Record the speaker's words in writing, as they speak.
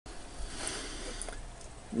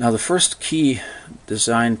Now the first key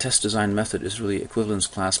test design method is really equivalence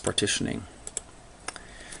class partitioning.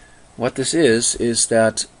 What this is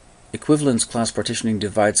that equivalence class partitioning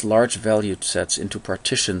divides large value sets into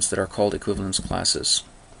partitions that are called equivalence classes.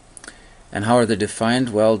 And how are they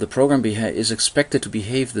defined? Well, the program is expected to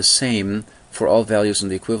behave the same for all values in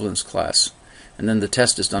the equivalence class. And then the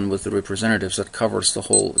test is done with the representatives that covers the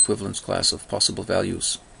whole equivalence class of possible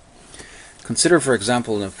values. Consider, for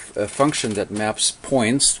example, a function that maps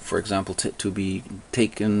points, for example, to be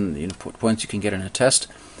taken, points you can get in a test,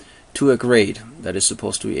 to a grade that is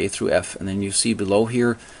supposed to be A through F. And then you see below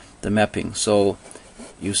here the mapping. So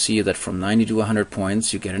you see that from 90 to 100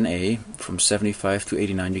 points you get an A, from 75 to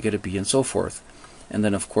 89 you get a B, and so forth. And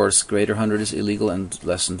then of course greater 100 is illegal and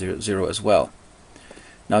less than 0 as well.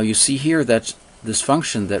 Now you see here that this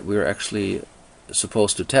function that we're actually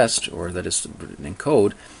supposed to test, or that is written in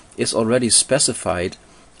code, is already specified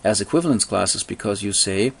as equivalence classes, because you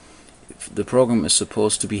say the program is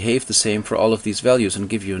supposed to behave the same for all of these values and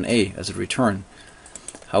give you an A as a return.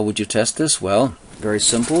 How would you test this? Well, very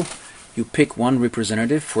simple. You pick one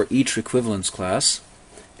representative for each equivalence class,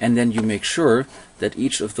 and then you make sure that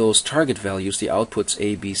each of those target values, the outputs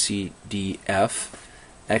A, B, C, D, F,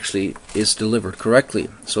 actually is delivered correctly.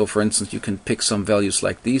 So for instance, you can pick some values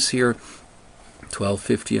like these here, 12,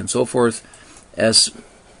 50, and so forth, as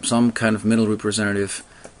some kind of middle representative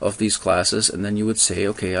of these classes, and then you would say,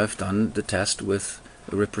 okay, I've done the test with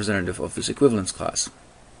a representative of this equivalence class.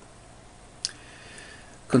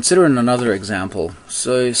 Consider another example.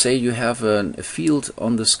 So say you have a field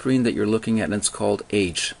on the screen that you're looking at, and it's called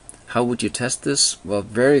age. How would you test this? Well,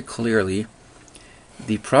 very clearly,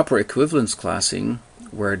 the proper equivalence classing,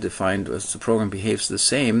 where defined as the program behaves the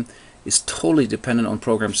same, is totally dependent on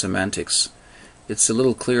program semantics. It's a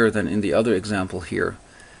little clearer than in the other example here.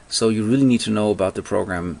 So you really need to know about the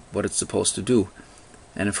program, what it's supposed to do.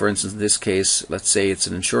 And for instance, in this case, let's say it's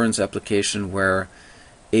an insurance application where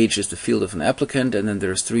age is the field of an applicant, and then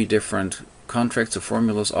there's 3 different contracts or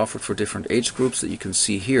formulas offered for different age groups that you can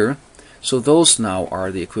see here. So those now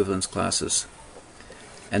are the equivalence classes.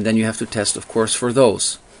 And then you have to test, of course, for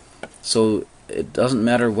those. So it doesn't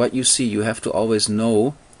matter what you see, you have to always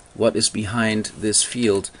know what is behind this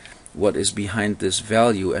field, what is behind this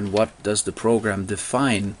value, and what does the program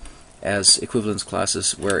define as equivalence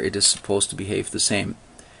classes where it is supposed to behave the same.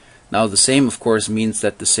 Now the same, of course, means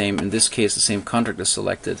that the same, in this case, the same contract is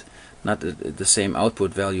selected, not the same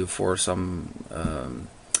output value for some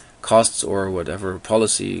costs or whatever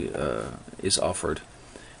policy is offered.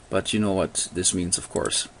 But you know what this means, of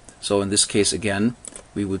course. So in this case, again,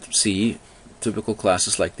 we would see typical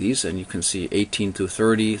classes like these, and you can see 18 to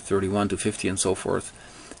 30, 31 to 50, and so forth,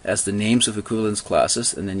 as the names of equivalence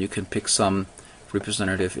classes, and then you can pick some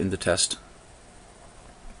representative in the test.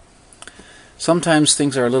 Sometimes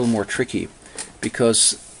things are a little more tricky,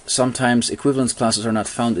 because sometimes equivalence classes are not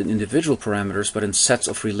found in individual parameters, but in sets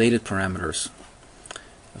of related parameters.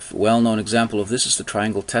 A well-known example of this is the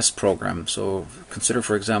triangle test program. So consider,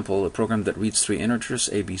 for example, a program that reads 3 integers,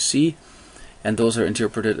 a, b, c, and those are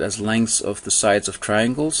interpreted as lengths of the sides of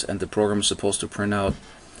triangles, and the program is supposed to print out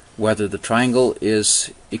whether the triangle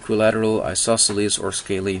is equilateral, isosceles, or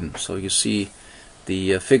scalene. So you see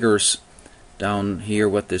the figures down here,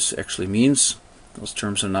 what this actually means. Those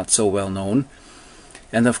terms are not so well known.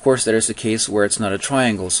 And of course there is a case where it's not a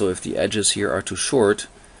triangle, so if the edges here are too short,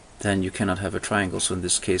 then you cannot have a triangle. So in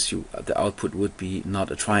this case the output would be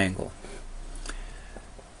not a triangle.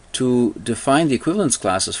 To define the equivalence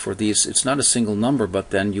classes for these, it's not a single number, but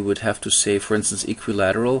then you would have to say, for instance,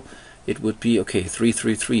 equilateral, it would be, okay,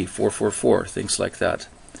 333, 444, things like that.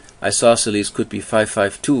 Isosceles could be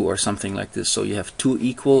 552 or something like this. So you have 2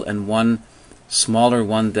 equal and 1 smaller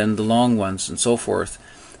one than the long ones, and so forth.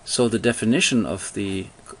 So the definition of the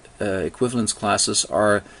equivalence classes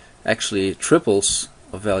are actually triples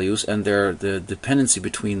of values, and they're the dependency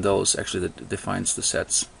between those actually that defines the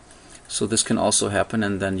sets. So this can also happen,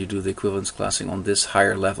 and then you do the equivalence classing on this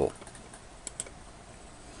higher level.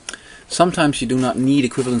 Sometimes you do not need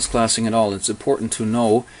equivalence classing at all. It's important to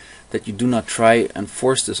know that you do not try and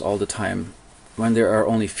force this all the time. When there are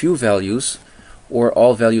only few values, or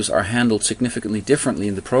all values are handled significantly differently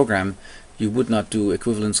in the program, you would not do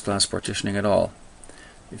equivalence class partitioning at all.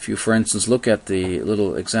 If you, for instance, look at the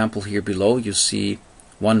little example here below, you see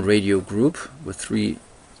one radio group with 3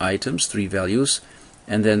 items, 3 values,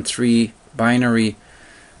 and then 3 binary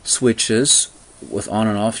switches with on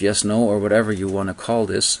and off, yes, no, or whatever you want to call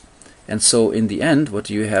this. And so in the end, what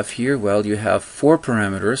do you have here? Well, you have 4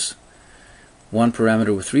 parameters, 1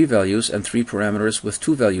 parameter with 3 values, and 3 parameters with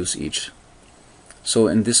 2 values each. So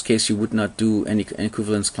in this case you would not do any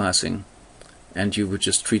equivalence classing and you would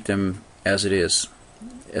just treat them as it is,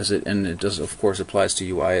 and it does of course applies to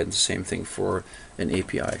UI, and the same thing for an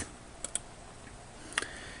API.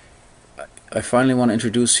 I finally want to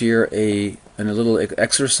introduce here a little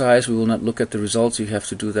exercise. We will not look at the results. You have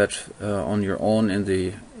to do that on your own in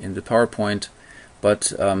the PowerPoint.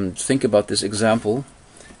 But think about this example,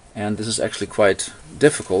 and this is actually quite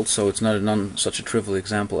difficult. So it's not such a trivial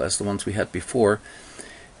example as the ones we had before.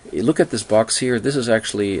 You look at this box here. This is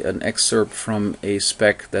actually an excerpt from a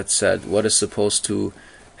spec that said what is supposed to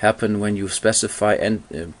happen when you specify and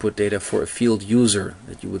put data for a field user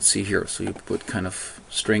that you would see here. So you put kind of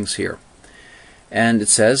strings here. And it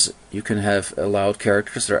says you can have allowed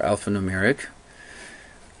characters that are alphanumeric.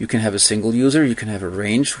 You can have a single user, you can have a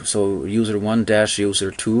range, so user 1 dash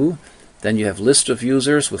user 2. Then you have list of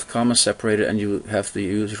users with comma separated, and you have the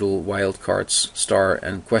usual wildcards, star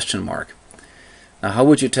and question mark. Now how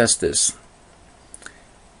would you test this?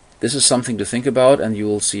 This is something to think about, and you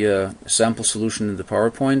will see a sample solution in the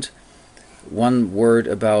PowerPoint. One word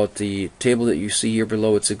about the table that you see here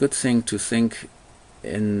below. It's a good thing to think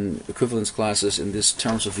in equivalence classes in this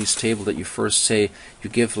terms of these table, that you first say you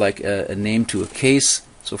give like a name to a case.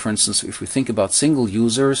 So for instance, if we think about single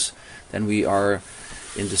users, then we are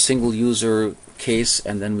in the single user case,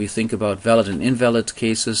 and then we think about valid and invalid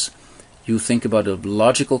cases. You think about a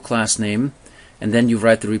logical class name, and then you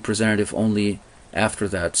write the representative only after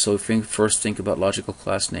that. So first think about logical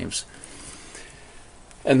class names,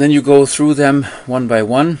 and then you go through them one by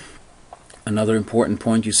one. Another important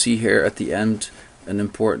point you see here at the end, an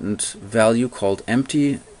important value called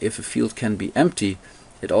empty. If a field can be empty,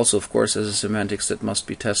 it also of course has a semantics that must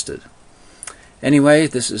be tested. Anyway,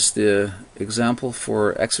 this is the example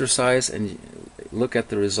for exercise, and look at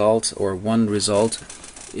the result, or one result,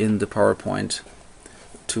 in the PowerPoint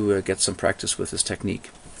to get some practice with this technique.